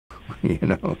you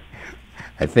know.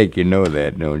 I think you know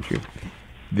that, don't you?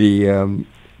 The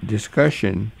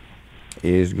discussion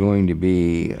is going to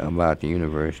be about the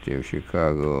University of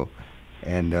Chicago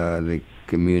and the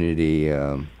Community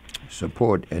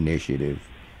Support Initiative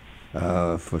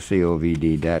for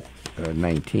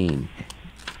COVID-19.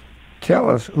 Tell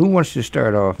us, who wants to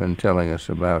start off in telling us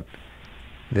about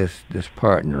this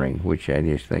partnering, which I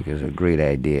just think is a great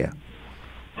idea?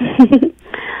 I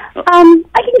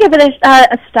can give it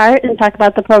a start and talk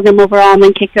about the program overall, and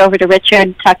then kick it over to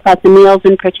Richard to talk about the meals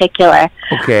in particular.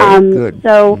 Okay, good.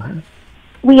 So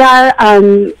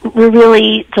we're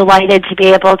really delighted to be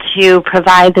able to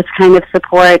provide this kind of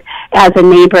support as a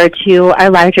neighbor to our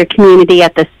larger community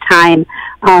at this time.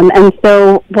 And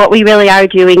so what we really are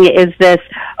doing is this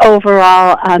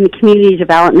overall community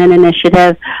development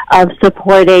initiative of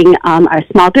supporting our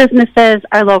small businesses,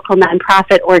 our local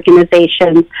nonprofit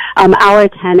organizations, our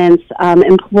tenants,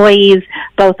 employees,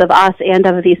 both of us and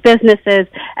of these businesses,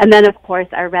 and then, of course,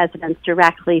 our residents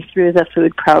directly through the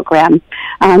food program.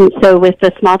 So with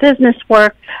the small business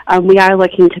work, we are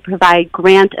looking to provide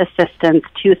grant assistance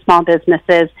to small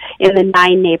businesses in the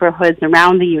 9 neighborhoods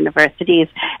around the universities,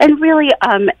 and really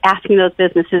asking those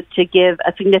businesses to give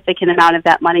a significant amount of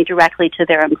that money directly to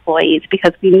their employees,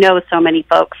 because we know so many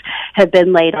folks have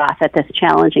been laid off at this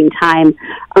challenging time.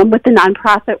 With the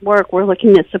nonprofit work, we're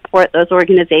looking to support those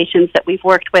organizations that we've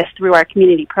worked with through our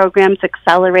Community Programs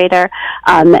Accelerator,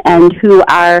 and who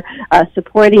are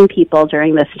supporting people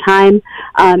during this time.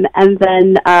 And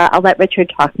then I'll let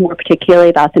Richard talk more particularly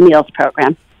about the meals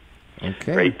program.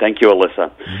 Okay. Great. Thank you,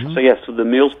 Alyssa. So, yes, so the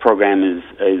meals program is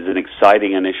an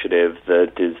exciting initiative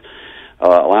that is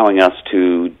allowing us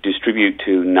to distribute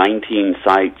to 19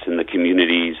 sites in the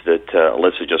communities that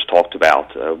Alyssa just talked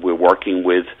about. We're working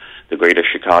with the Greater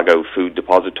Chicago Food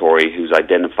Depository, who's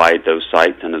identified those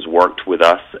sites and has worked with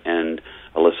us and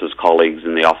Alyssa's colleagues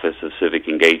in the Office of Civic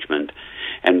Engagement.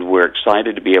 And we're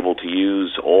excited to be able to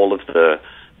use all of the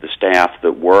staff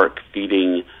that work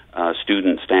feeding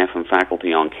students, staff, and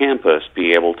faculty on campus,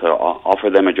 be able to offer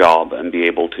them a job and be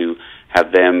able to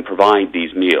have them provide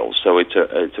these meals. So it's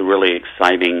a really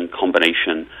exciting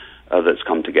combination that's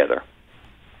come together.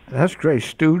 That's great.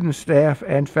 Students, staff,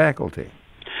 and faculty.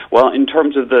 Well, in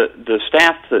terms of the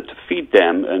staff that feed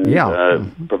them and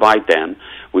provide them,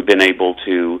 we've been able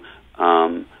to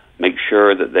make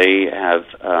sure that they have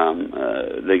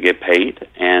they get paid,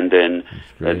 and then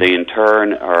they in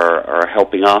turn are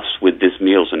helping us with this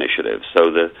meals initiative.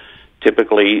 So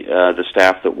typically the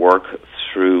staff that work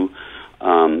through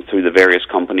the various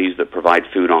companies that provide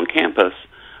food on campus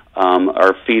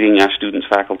are feeding our students,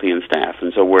 faculty, and staff,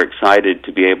 and so we're excited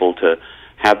to be able to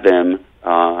have them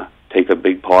take a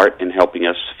big part in helping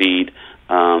us feed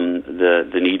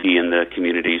the needy in the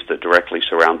communities that directly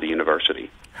surround the university.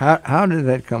 How did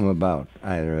that come about,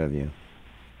 either of you?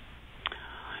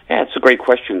 Yeah, it's a great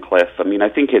question, Cliff. I mean, I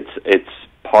think it's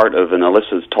part of, and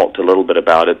Alyssa's talked a little bit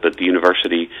about it, but the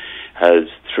university has,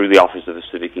 through the Office of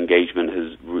Civic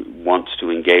Engagement, wants to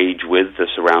engage with the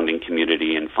surrounding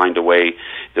community and find a way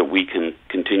that we can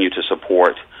continue to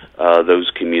support those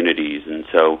communities. And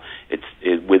so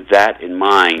with that in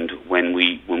mind, when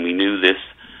we knew this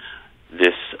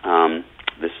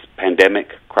pandemic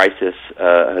crisis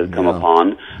had come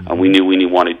upon, we knew we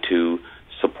wanted to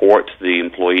support the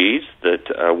employees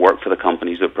that work for the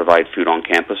companies that provide food on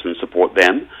campus and support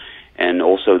them. And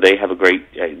also they have a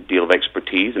great deal of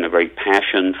expertise and a great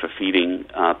passion for feeding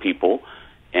people.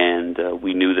 And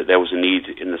we knew that there was a need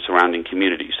in the surrounding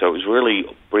community. So it was really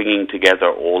bringing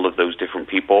together all of those different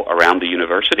people around the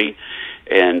university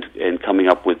and coming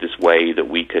up with this way that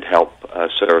we could help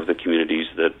serve the communities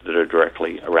that are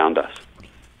directly around us.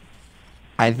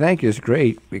 I think it's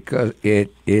great because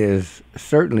it is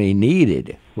certainly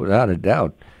needed, without a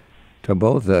doubt, to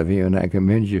both of you, and I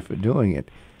commend you for doing it.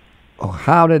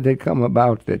 How did it come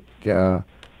about that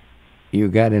you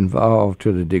got involved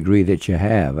to the degree that you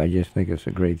have? I just think it's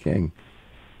a great thing.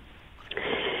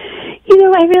 You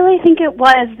know, I really think it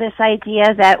was this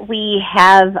idea that we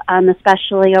have,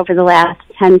 especially over the last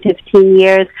 10, 15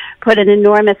 years, put an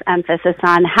enormous emphasis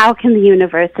on how can the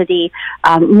university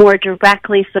more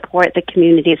directly support the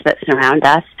communities that surround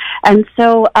us. And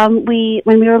so when we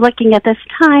were looking at this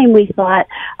time, we thought,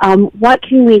 what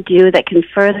can we do that can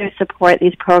further support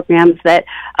these programs that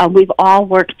we've all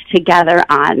worked together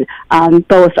on,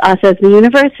 both us as the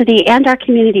university and our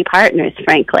community partners,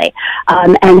 frankly,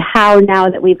 and how now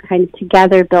that we've kind of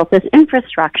together built this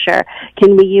infrastructure,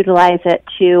 can we utilize it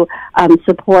to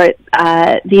support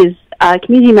these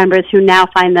community members who now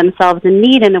find themselves in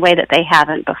need in a way that they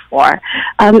haven't before.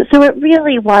 So it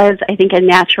really was, I think, a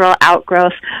natural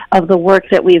outgrowth of the work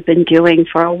that we've been doing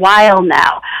for a while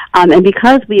now. And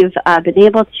because we've been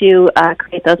able to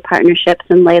create those partnerships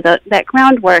and lay that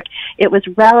groundwork, it was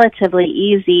relatively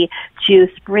easy to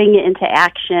spring into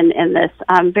action in this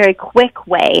very quick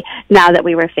way now that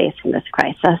we were facing this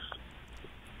crisis.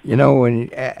 You know, when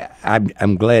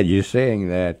I'm glad you're saying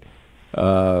that,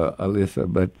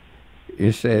 Alyssa, but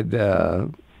you said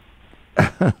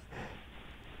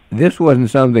this wasn't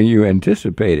something you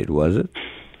anticipated, was it?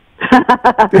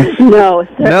 No,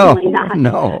 certainly not.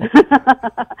 No.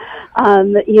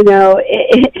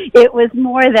 It was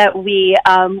more that we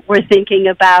were thinking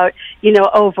about,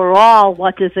 overall,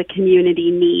 what does a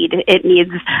community need? It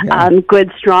needs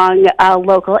good, strong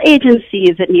local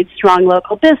agencies. It needs strong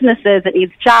local businesses. It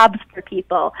needs jobs for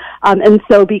people. And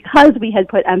so because we had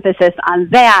put emphasis on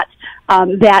that,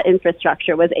 that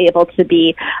infrastructure was able to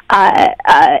be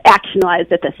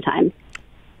actionalized at this time.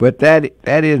 But that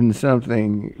isn't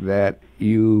something that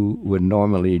you would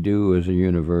normally do as a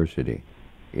university,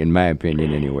 in my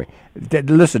opinion, anyway.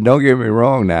 Listen, don't get me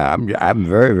wrong. Now, I'm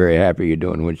very, very happy you're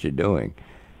doing what you're doing.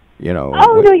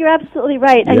 Oh, no, you're absolutely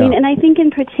right. I mean, and I think in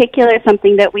particular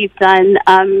something that we've done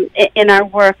in our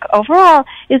work overall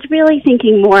is really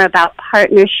thinking more about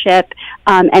partnership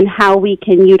and how we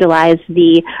can utilize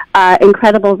the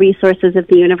incredible resources of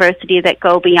the university that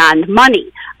go beyond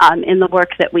money in the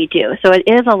work that we do. So it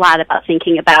is a lot about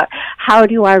thinking about how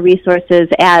do our resources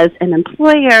as an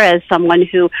employer, as someone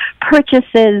who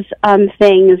purchases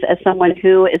things, as someone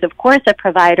who is, of course, a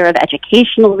provider of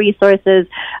educational resources.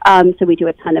 So we do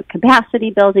a ton of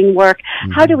capacity building work.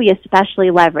 Mm-hmm. How do we especially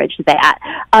leverage that?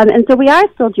 And so we are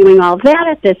still doing all that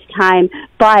at this time,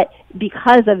 but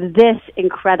because of this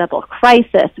incredible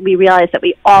crisis, we realize that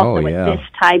we also at this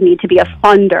time need to be a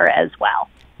funder as well.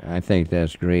 I think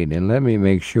that's great. And let me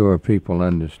make sure people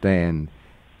understand,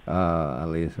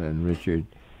 Alyssa and Richard,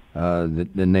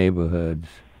 the neighborhoods,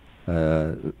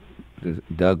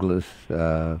 Douglas,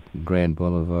 Grand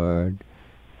Boulevard,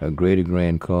 Greater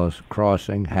Grand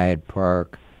Crossing, Hyde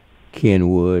Park,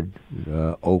 Kenwood,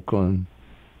 Oakland,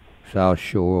 South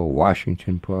Shore,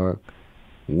 Washington Park,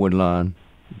 Woodlawn.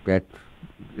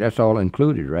 That's all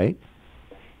included, right?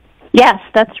 Yes,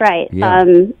 that's right. Yeah.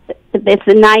 It's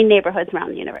the 9 neighborhoods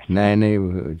around the university. 9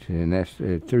 neighborhoods, and that's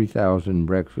 3,000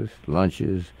 breakfasts,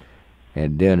 lunches,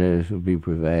 and dinners will be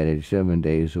provided 7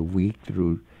 days a week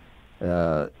through.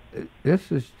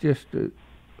 This is just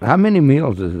how many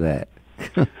meals is that?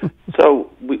 So,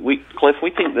 Cliff, we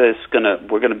think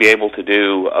we're gonna be able to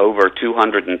do over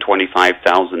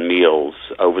 225,000 meals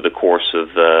over the course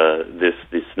of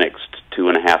this next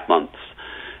 2.5 months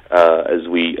as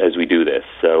we do this.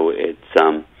 So it's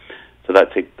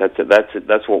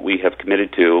that's what we have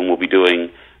committed to, and we'll be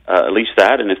doing at least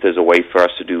that. And if there's a way for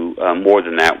us to do more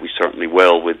than that, we certainly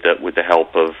will with the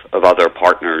help of other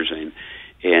partners and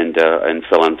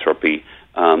philanthropy,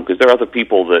 because there are other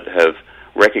people that have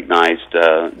recognized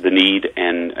the need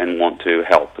and want to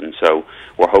help. And so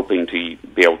we're hoping to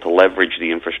be able to leverage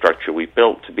the infrastructure we've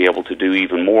built to be able to do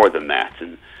even more than that.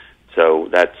 And so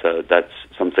that's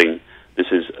something. This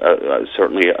is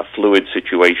certainly a fluid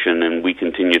situation, and we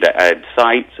continue to add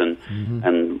sites and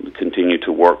continue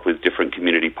to work with different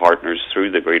community partners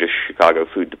through the Greater Chicago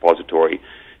Food Depository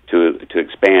to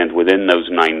expand within those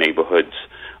 9 neighborhoods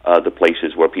the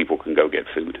places where people can go get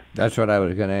food. That's what I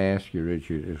was going to ask you,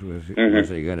 Richard. Was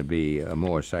there going to be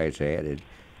more sites added?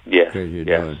 Yes.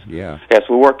 Yes,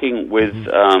 we're working with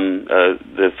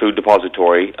the Food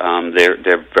Depository.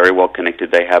 They're very well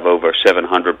connected. They have over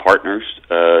 700 partners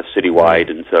citywide,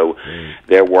 and so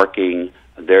they're working.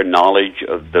 Their knowledge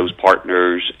of those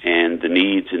partners and the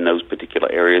needs in those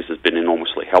particular areas has been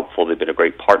enormously helpful. They've been a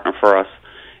great partner for us,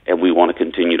 and we want to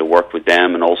continue to work with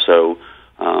them, and also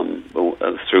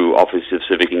through Office of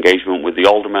Civic Engagement with the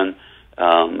aldermen,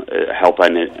 help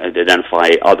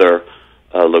identify other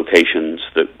locations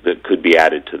that could be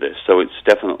added to this. So it's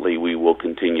definitely, we will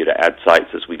continue to add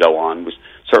sites as we go on. We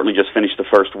certainly just finished the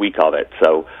first week of it,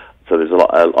 so there's a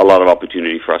lot of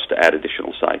opportunity for us to add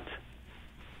additional sites.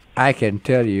 I can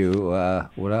tell you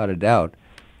without a doubt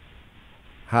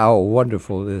how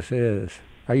wonderful this is.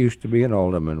 I used to be an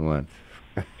alderman once.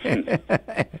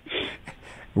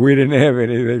 We didn't have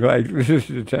anything like this. This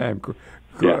is the time.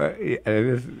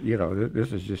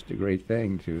 This is just a great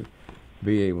thing to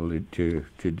be able to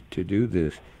do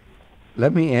this.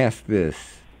 Let me ask this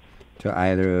to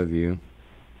either of you.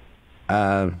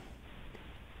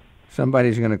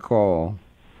 Somebody's going to call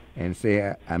and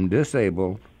say, I'm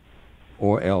disabled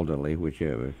or elderly,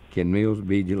 whichever. Can meals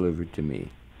be delivered to me?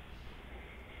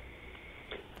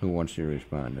 Who wants to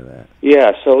respond to that?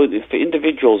 Yeah, so for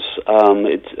individuals,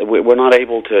 we're not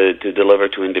able to deliver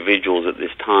to individuals at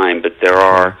this time, but there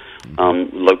are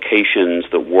locations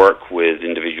that work with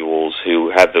individuals who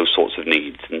have those sorts of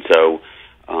needs. And so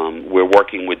we're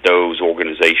working with those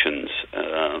organizations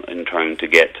in trying to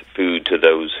get food to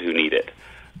those who need it.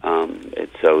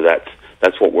 So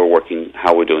that's what we're working,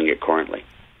 how we're doing it currently.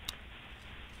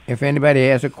 If anybody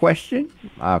has a question,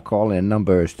 our call-in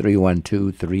number is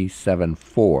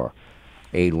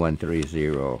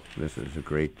 312-374-8130. This is a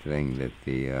great thing that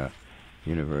the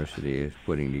university is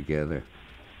putting together.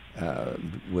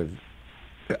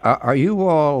 Are you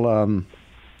all,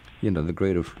 the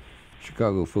Greater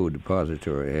Chicago Food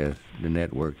Depository has the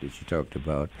network that you talked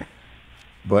about,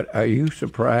 but are you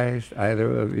surprised,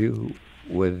 either of you,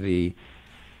 with the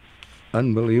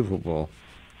unbelievable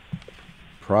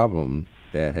problem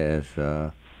that has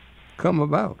come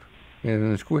about,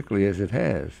 and as quickly as it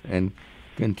has, and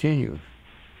continues?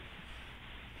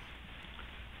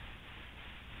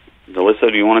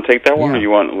 Alyssa, do you want to take that one,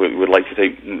 or would like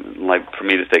for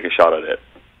me to take a shot at it?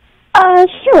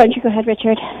 Sure. Why don't you go ahead,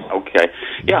 Richard? Okay.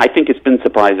 Yeah, I think it's been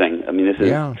surprising. I mean, this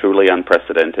is truly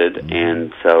unprecedented,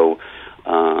 and so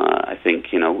I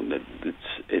think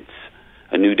it's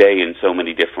a new day in so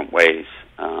many different ways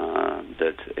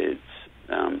that it's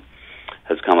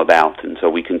has come about, and so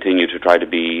we continue to try to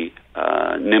be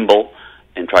nimble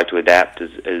and try to adapt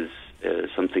as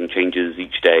something changes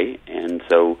each day. And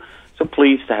so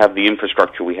pleased to have the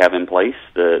infrastructure we have in place,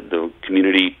 the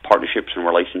community partnerships and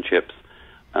relationships,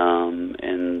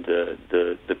 and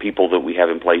the people that we have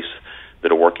in place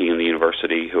that are working in the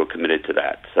university who are committed to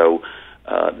that. So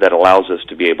that allows us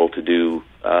to be able to do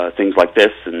things like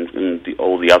this and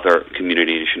all the other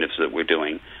community initiatives that we're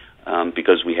doing.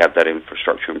 Because we have that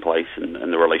infrastructure in place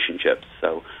and the relationships.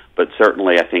 So, but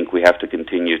certainly, I think we have to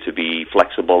continue to be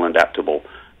flexible and adaptable,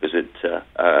 because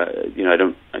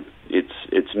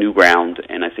it's new ground,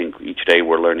 and I think each day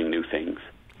we're learning new things.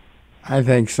 I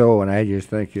think so, and I just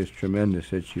think it's tremendous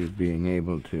that you're being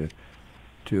able to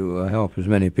help as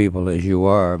many people as you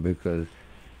are, because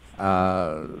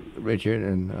Richard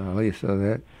and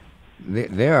Alyssa,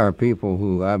 that there are people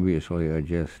who obviously are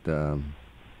just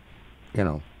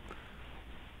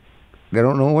they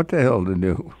don't know what the hell to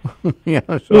do. You're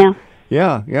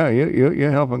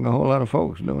helping a whole lot of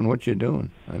folks doing what you're doing.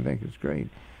 I think it's great.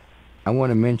 I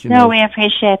want to mention... No, we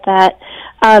appreciate that.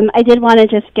 I did want to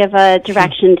just give a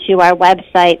direction to our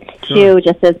website, too,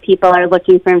 just as people are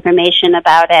looking for information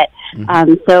about it.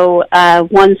 So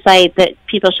one site that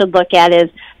people should look at is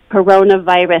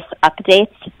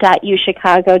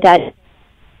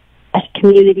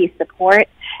coronavirusupdates.uchicago.community support.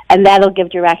 And that'll give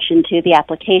direction to the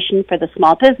application for the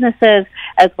small businesses,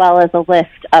 as well as a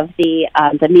list of the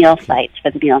meal sites for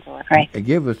the meal delivery.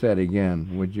 Give us that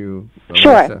again, would you?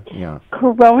 Sure. Alyssa? Yeah.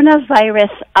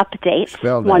 Coronavirus updates,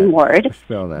 one word,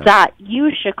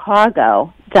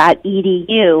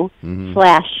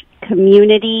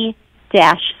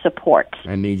 .uchicago.edu/community-support.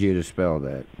 I need you to spell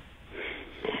that.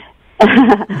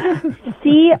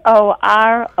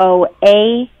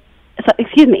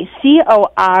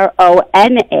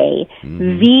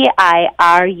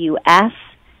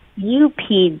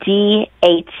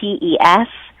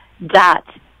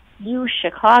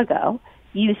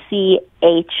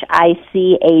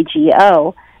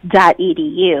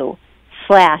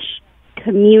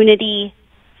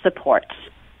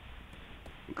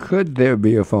 Could there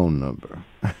be a phone number?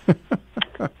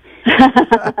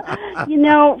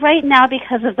 Right now,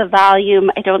 because of the volume,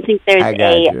 I don't think there's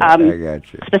a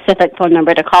specific phone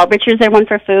number to call. Richard, is there one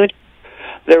for food?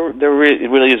 There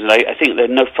really isn't. I think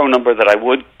the phone number that I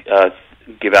would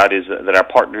give out is that our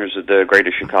partners at the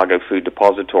Greater Chicago Food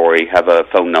Depository have a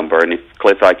phone number, and if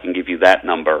Cliff, I can give you that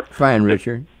number. Fine,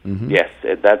 Richard. Yes,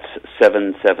 that's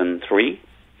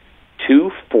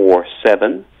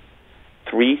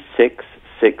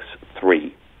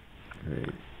 773-247-3663.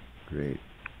 Great.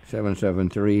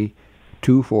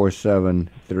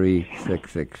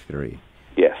 773-247-3663.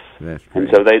 Yes. That's great. And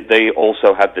so they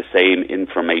also have the same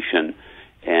information,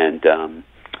 and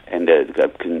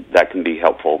that can be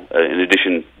helpful. In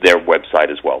addition, their website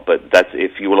as well. But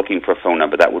if you were looking for a phone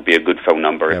number, that would be a good phone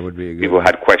number. That would be a good people one.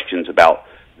 Had questions about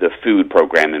the food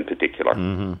program in particular.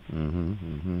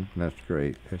 That's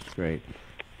great. That's great.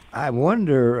 I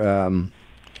wonder,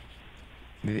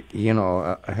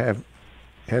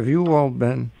 have you all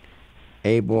been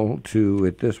able to,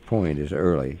 at this point, it's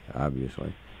early,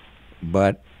 obviously,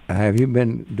 but have you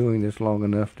been doing this long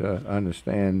enough to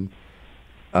understand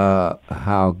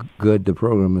how good the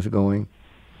program is going?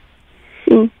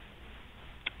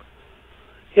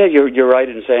 Yeah, you're right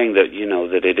in saying that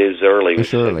that it is early.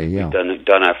 It's early, yeah. We've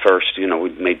done our first.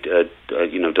 We've made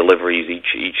deliveries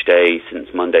each day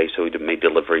since Monday, so we've made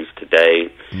deliveries today.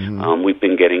 Mm-hmm. We've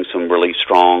been getting some really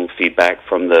strong feedback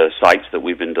from the sites that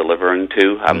we've been delivering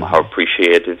to. How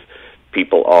appreciative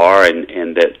people are,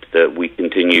 and that we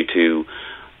continue to,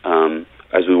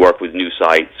 as we work with new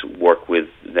sites, work with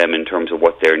them in terms of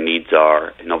what their needs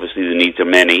are, and obviously the needs are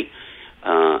many,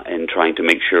 and trying to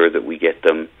make sure that we get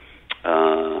them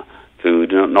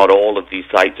food. Not all of these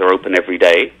sites are open every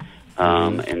day,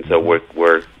 and so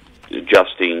we're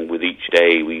adjusting with each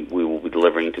day. We will be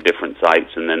delivering to different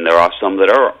sites, and then there are some that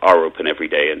are open every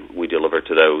day, and we deliver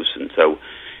to those. And so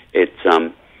it's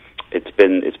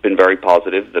been very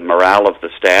positive. The morale of the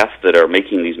staff that are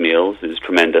making these meals is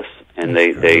tremendous, and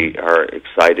they are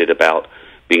excited about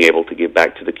being able to give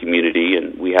back to the community.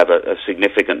 And we have a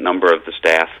significant number of the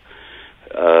staff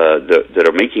that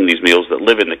are making these meals that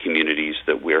live in the communities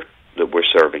that we're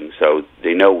serving. So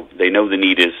they know the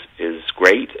need is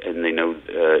great, and they know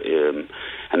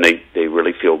and they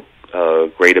really feel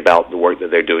great about the work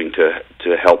that they're doing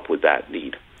to help with that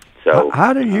need. So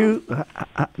how did you?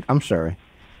 I'm sorry.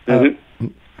 Mm-hmm.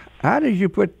 How did you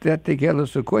put that together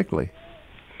so quickly?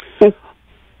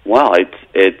 Well,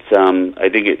 it's I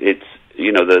think it's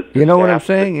the you know what I'm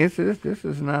saying. This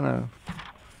is not a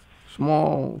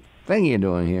small thing you're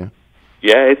doing here.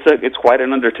 Yeah, it's quite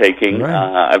an undertaking.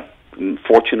 Right. I'm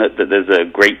fortunate that there's a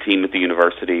great team at the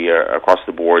university across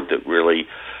the board that really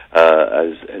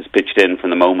has pitched in from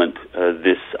the moment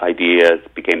this idea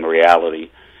became a reality.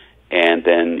 And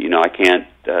then I can't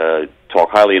talk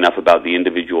highly enough about the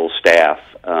individual staff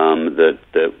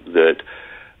that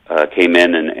came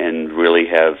in and really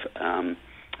have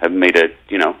made a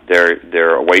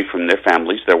they're away from their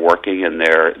families, they're working, and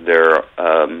they're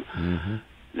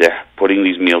putting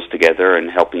these meals together and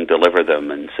helping deliver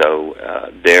them. And so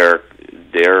their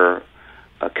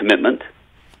commitment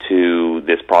to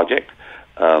this project,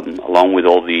 along with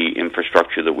all the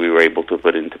infrastructure that we were able to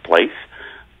put into place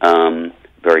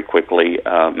very quickly,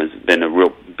 has been a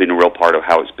real part of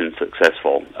how it's been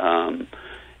successful.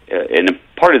 And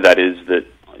part of that is that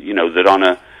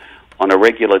that on a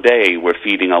regular day we're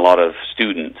feeding a lot of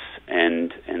students,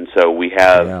 and so we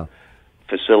have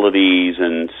facilities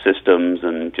and systems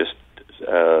and just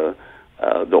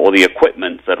all the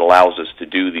equipment that allows us to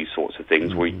do these sorts of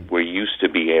things. We're used to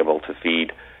being able to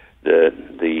feed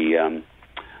the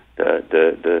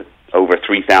over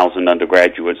 3,000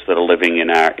 undergraduates that are living in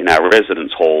our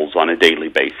residence halls on a daily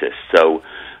basis. So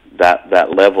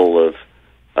that level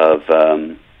of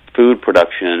food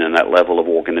production and that level of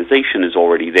organization is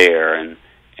already there,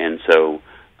 and so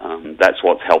that's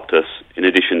what's helped us, in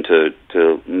addition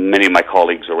to many of my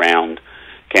colleagues around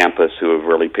campus who have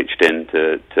really pitched in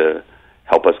to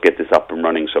help us get this up and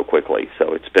running so quickly.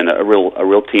 So it's been a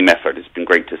real team effort. It's been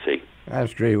great to see.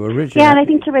 That's great. Well, Richard, yeah, and I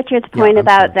think to Richard's point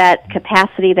about that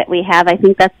capacity that we have, I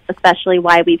think that's especially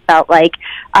why we felt like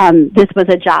this was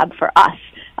a job for us.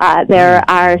 There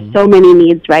are so many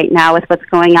needs right now with what's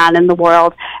going on in the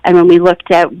world, and when we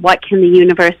looked at what can the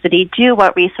university do,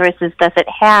 what resources does it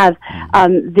have,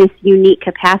 this unique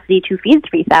capacity to feed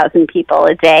 3,000 people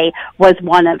a day was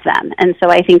one of them. And so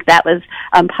I think that was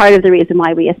part of the reason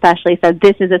why we especially said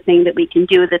this is a thing that we can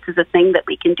do, this is a thing that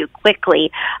we can do quickly,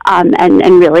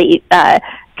 and really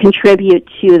contribute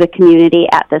to the community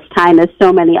at this time, as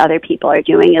so many other people are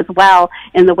doing as well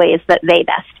in the ways that they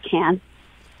best can.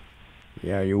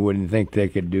 Yeah, you wouldn't think they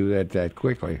could do that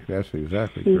quickly. That's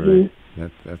exactly correct.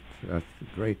 That's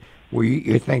great. Well,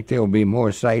 you think there'll be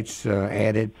more sites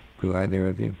added to either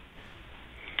of you?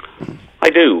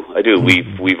 I do.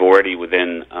 We've already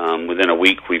within a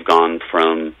week we've gone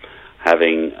from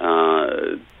having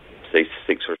say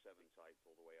 6 or 7 sites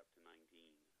all the way up to 19,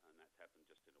 and that's happened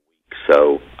just in a week.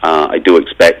 So I do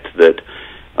expect that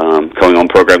going on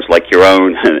programs like your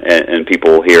own and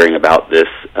people hearing about this.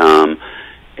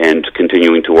 And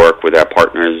continuing to work with our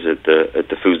partners at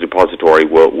the Foods Depository,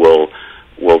 there'll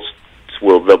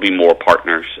be more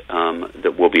partners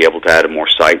that we'll be able to add, and more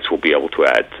sites we'll be able to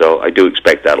add. So I do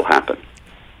expect that'll happen.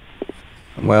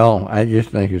 Well, I just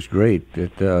think it's great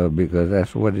that because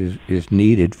that's what is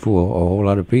needed for a whole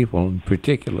lot of people, and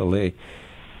particularly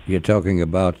you're talking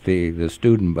about the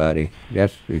student body.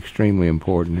 That's extremely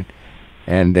important,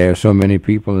 and there are so many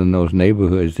people in those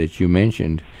neighborhoods that you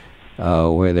mentioned.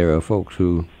 Where there are folks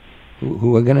who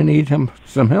are going to need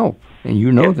some help, and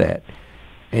you know that,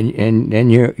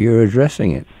 and you're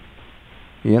addressing it.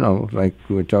 Like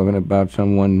we're talking about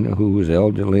someone who is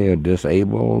elderly or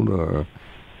disabled, or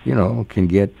can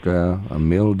get a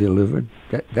meal delivered.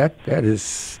 That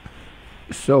is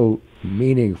so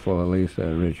meaningful, Alyssa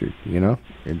and Richard.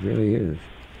 It really is.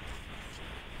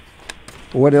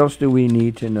 What else do we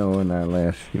need to know in our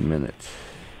last few minutes?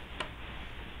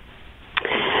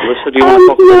 Alyssa, do you want to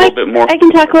talk a little bit more? I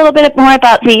can talk a little bit more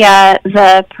about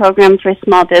the program for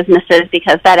small businesses,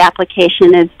 because that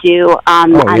application is due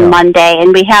on Monday,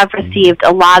 and we have received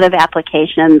a lot of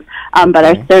applications, but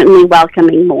are certainly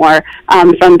welcoming more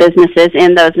from businesses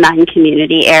in those 9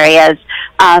 community areas,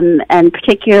 and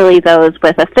particularly those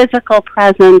with a physical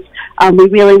presence. We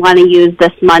really want to use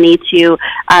this money to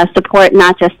support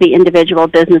not just the individual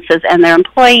businesses and their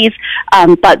employees,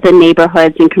 but the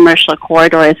neighborhoods and commercial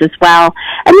corridors as well.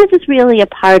 And this is really a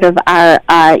part of our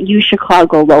U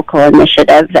Chicago local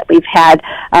initiative that we've had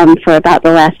for about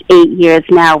the last 8 years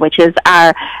now, which is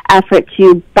our effort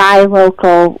to buy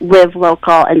local, live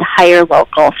local, and hire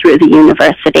local through the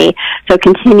university. So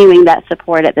continuing that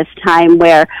support at this time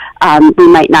where we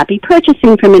might not be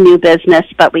purchasing from a new business,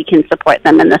 but we can support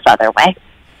them in this other way.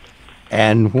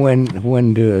 And when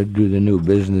do the new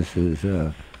businesses,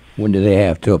 when do they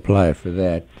have to apply for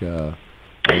that,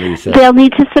 Alyssa? They'll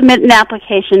need to submit an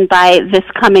application by this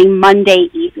coming Monday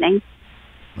evening.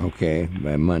 Okay,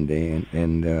 by Monday.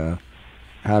 And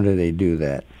how do they do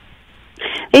that?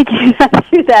 They do that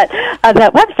through that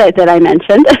website that I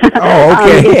mentioned. Oh,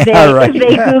 okay. If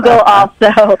they Google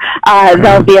also,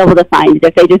 they'll be able to find it.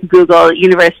 If they just Google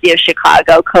University of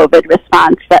Chicago COVID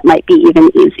response, that might be even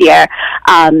easier.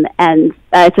 And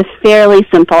it's a fairly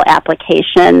simple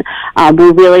application.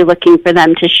 We're really looking for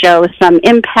them to show some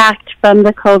impact from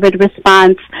the COVID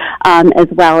response, as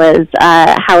well as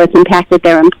how it's impacted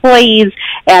their employees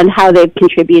and how they've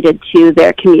contributed to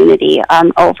their community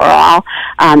overall.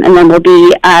 And then we'll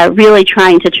be really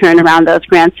trying to turn around those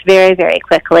grants very, very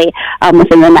quickly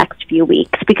within the next few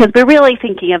weeks, because we're really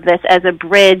thinking of this as a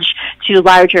bridge to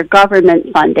larger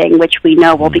government funding, which we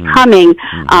know will be coming,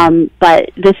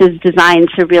 but this is designed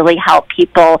to really help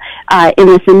people in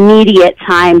this immediate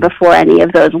time before any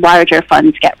of those larger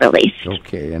funds get released.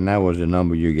 Okay, and that was the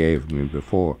number you gave me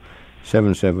before,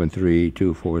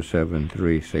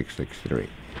 773-247-3663.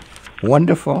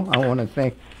 Wonderful. I want to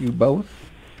thank you both,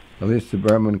 Alyssa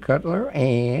Berman-Cutler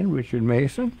and Richard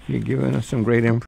Mason. You've given us some great information.